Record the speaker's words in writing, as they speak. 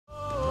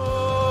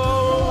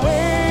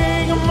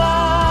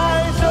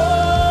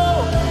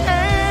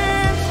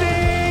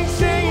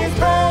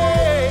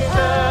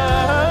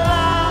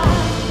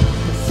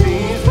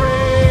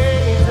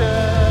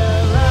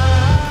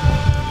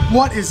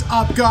What is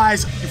up,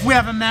 guys? If we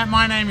haven't met,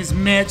 my name is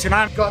Mitch, and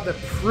I've got the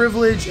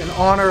privilege and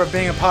honor of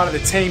being a part of the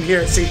team here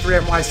at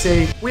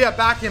C3.NYC. We are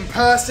back in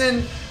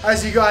person,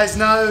 as you guys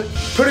know.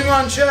 Putting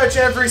on church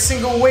every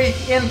single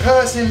week, in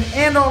person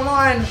and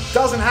online,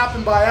 doesn't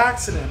happen by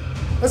accident.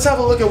 Let's have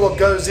a look at what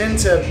goes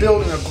into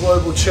building a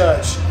global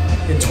church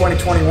in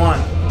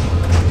 2021.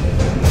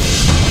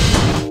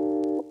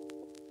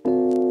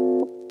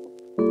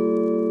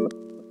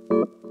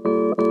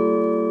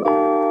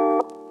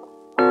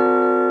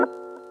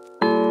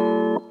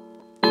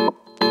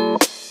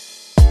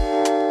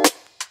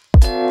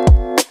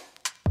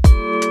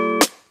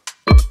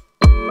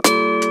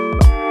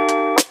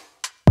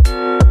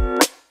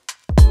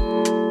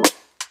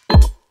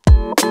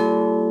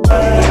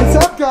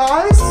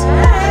 Guys?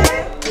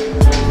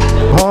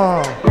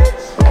 Oh,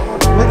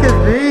 look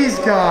at these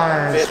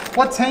guys.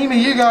 What team are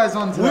you guys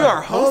on today? We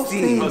are host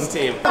team. Host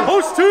team.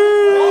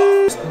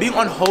 Being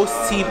on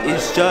host team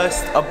is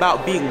just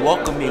about being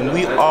welcoming.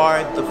 We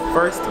are the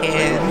first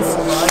hands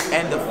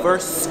and the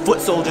first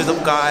foot soldiers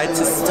of God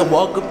to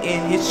welcome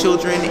in His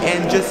children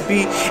and just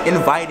be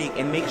inviting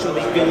and make sure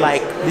they feel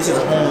like this is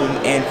home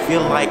and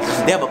feel like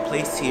they have a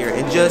place here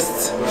and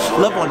just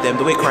love on them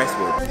the way Christ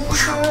would.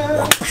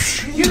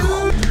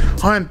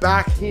 I'm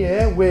back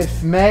here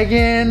with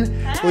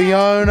Megan,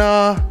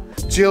 Leona,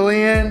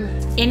 Jillian.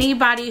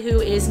 Anybody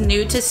who is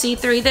new to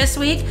C3 this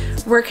week,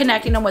 we're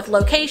connecting them with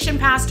location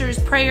pastors,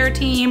 prayer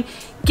team,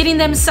 getting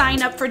them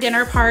signed up for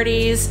dinner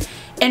parties,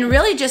 and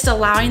really just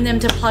allowing them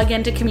to plug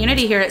into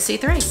community here at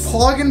C3.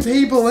 Plugging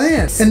people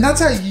in. And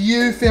that's how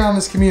you found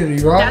this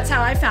community, right? That's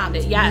how I found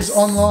it, yes. It was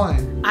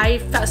online. I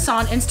saw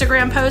an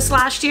Instagram post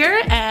last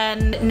year,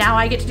 and now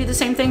I get to do the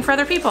same thing for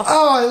other people.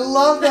 Oh, I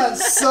love that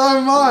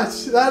so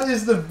much. That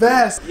is the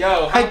best.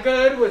 Yo, how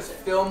good was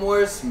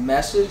Fillmore's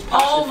message?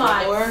 Oh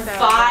my,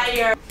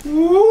 fire.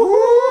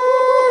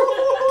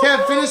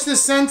 Kev, finish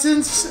this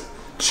sentence.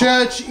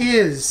 Church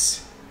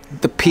is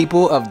the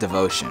people of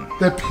devotion.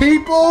 the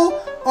people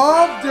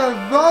of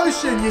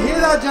devotion. You hear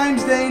that,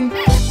 James Dean?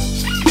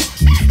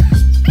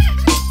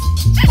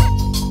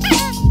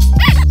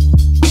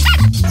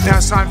 Now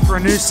it's time for a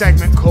new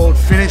segment called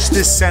Finish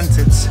This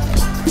Sentence.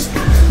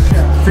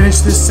 Finish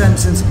this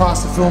sentence,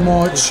 Pastor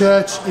Fillmore.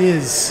 Church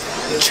is.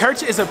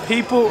 Church is a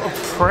people of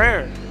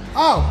prayer.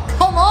 Oh,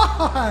 come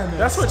on!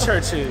 That's what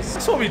church is.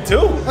 That's what we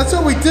do. That's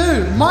what we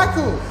do.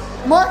 Michael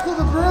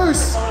the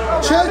Bruce.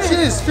 Church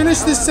is. Finish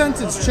this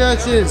sentence.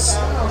 Church is.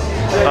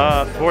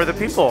 For the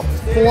people.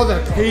 For the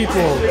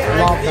people.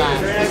 Love that.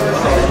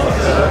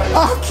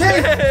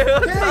 Okay.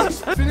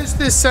 Finish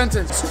this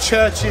sentence.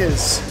 Church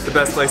is. The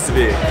best place to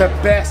be. The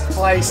best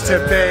place to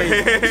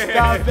be.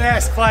 The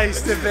best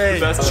place to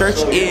be.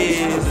 Church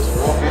is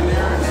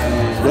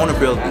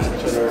vulnerability.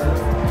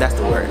 That's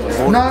the word.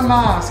 No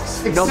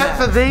masks, except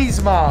for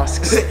these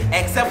masks.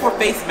 Except for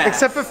face masks.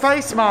 Except for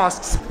face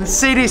masks. The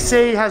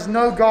CDC has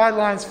no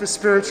guidelines for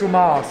spiritual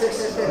masks.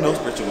 No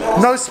spiritual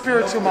masks. No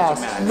spiritual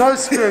masks. No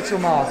spiritual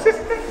masks.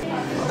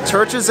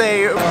 Church is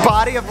a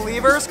body of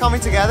believers coming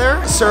together,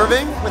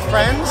 serving with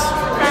friends,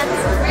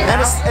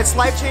 and it's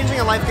life-changing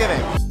and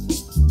life-giving.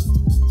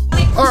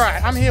 All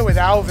right, I'm here with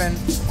Alvin.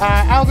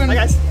 Alvin, Hi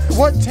guys.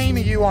 What team are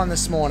you on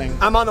this morning?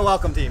 I'm on the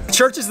welcome team.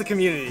 Church is the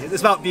community.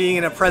 It's about being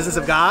in the presence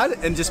of God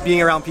and just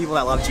being around people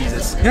that love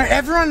Jesus. You know,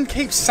 everyone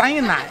keeps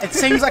saying that. It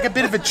seems like a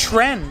bit of a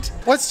trend.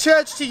 What's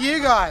church to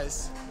you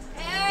guys?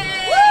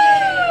 Hey!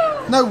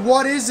 No,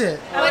 what is it?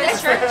 What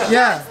is church?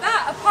 Yeah. What's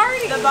that? A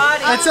party. The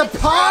body. It's a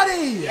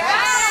party!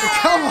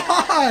 Yeah. Come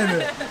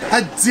on!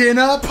 A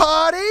dinner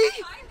party?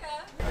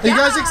 Are you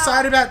guys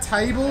excited about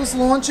tables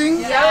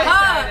launching?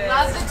 Yeah.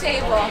 Love the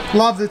table.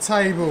 Love the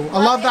table. I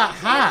love that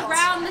hat.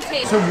 Around the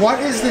table. So what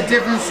is the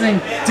difference between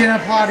dinner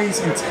parties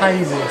and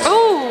tables?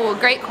 Ooh,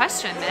 great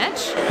question,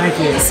 Mitch. Thank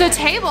you. So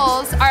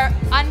tables are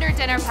under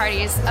dinner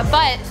parties,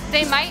 but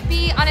they might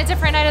be on a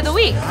different night of the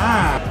week.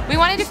 We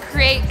wanted to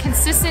create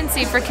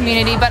consistency for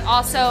community, but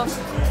also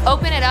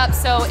open it up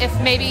so if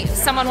maybe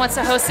someone wants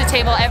to host a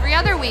table every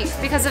other week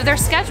because of their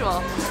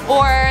schedule,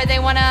 or they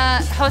want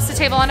to host a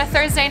table on a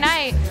Thursday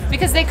night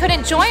because they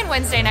couldn't join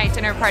Wednesday night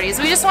dinner parties.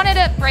 We just wanted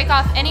to break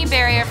off any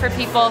barrier for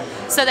people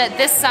so that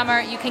this summer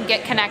you can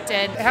get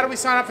connected. How do we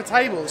sign up for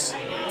tables?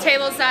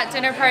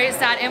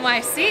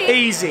 Tables.dinnerparties.NYC.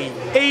 Easy,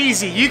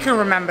 easy. You can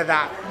remember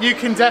that. You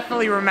can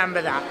definitely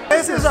remember that.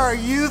 This is our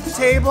youth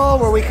table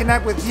where we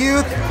connect with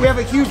youth. We have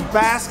a huge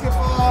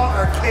basketball,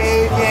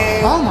 arcade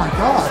game. Oh my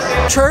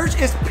gosh. Church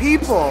is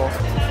people.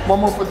 One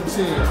more for the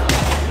team.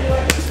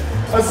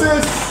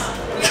 Assist.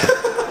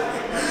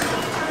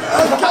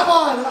 Come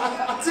on.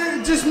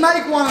 Just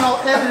make one and I'll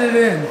edit it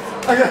in.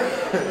 Okay.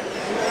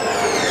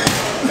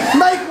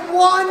 Make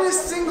one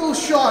single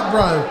shot,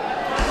 bro.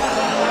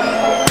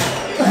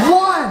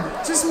 One.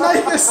 Just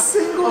make a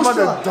single shot.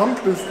 I'm about to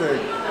dunk this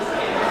thing.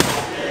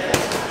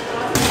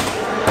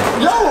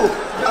 Yo.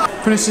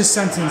 Finish this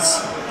sentence.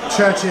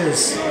 Church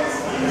is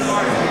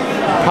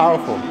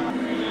powerful.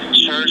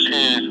 Church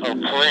is a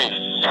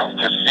place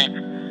to seek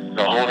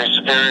the Holy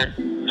Spirit,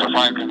 to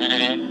find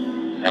community,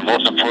 and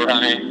most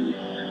importantly,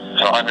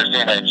 So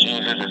understand that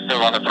Jesus is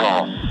still on the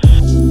throne.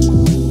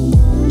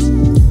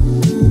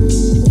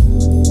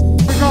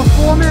 We got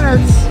 4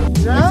 minutes.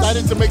 Yeah?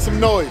 Excited to make some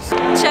noise.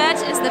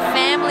 Church is the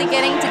family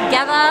getting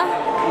together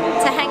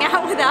to hang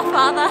out with our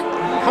Father.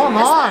 Come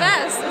on.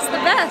 It's the best. It's the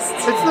best.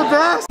 It's the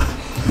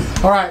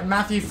best. All right,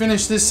 Matthew,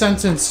 finish this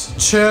sentence.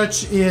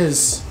 Church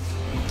is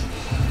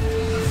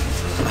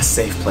A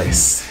safe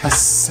place. a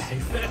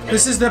safe.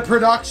 This is the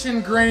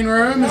production green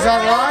room, is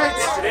that right?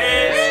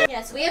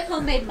 Yes, we have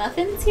homemade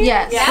muffins here.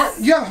 Yes. Yes.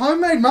 You have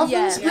homemade muffins,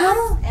 Yes.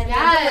 Brianna? And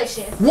they're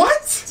delicious.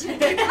 What?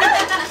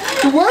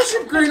 The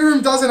worship green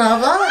room doesn't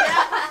have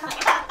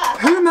that.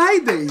 Who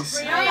made these?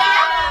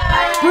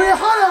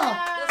 Brianna!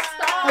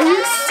 Are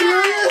you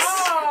serious?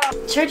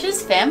 Church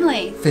is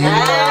family. Family.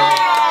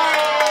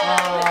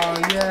 Oh,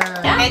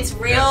 yeah. It's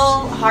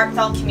real,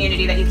 heartfelt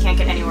community that you can't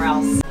get anywhere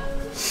else.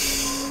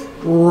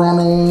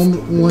 Ronald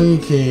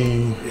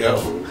Leakey.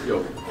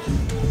 Yo.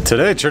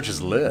 Today, church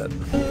is lit.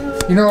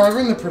 You know, over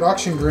in the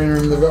production green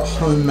room, they've got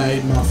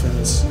homemade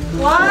muffins.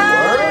 What?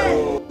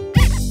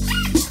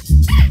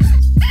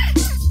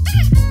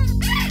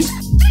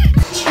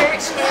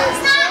 Church is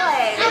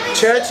joy.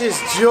 Church is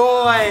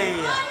joy.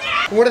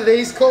 What are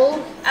these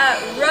called?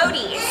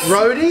 Roadies.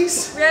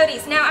 Roadies?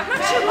 Roadies. Now, I'm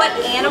not sure what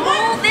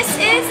animal this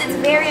is. It's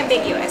very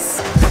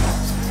ambiguous.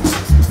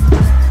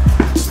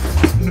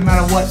 No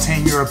matter what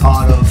team you're a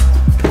part of,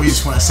 we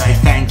just want to say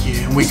thank you.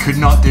 And we could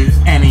not do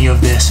any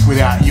of this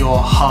without your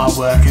hard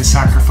work and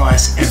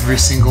sacrifice every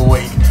single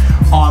week,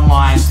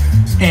 online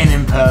and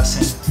in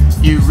person.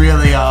 You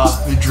really are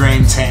the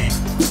dream team.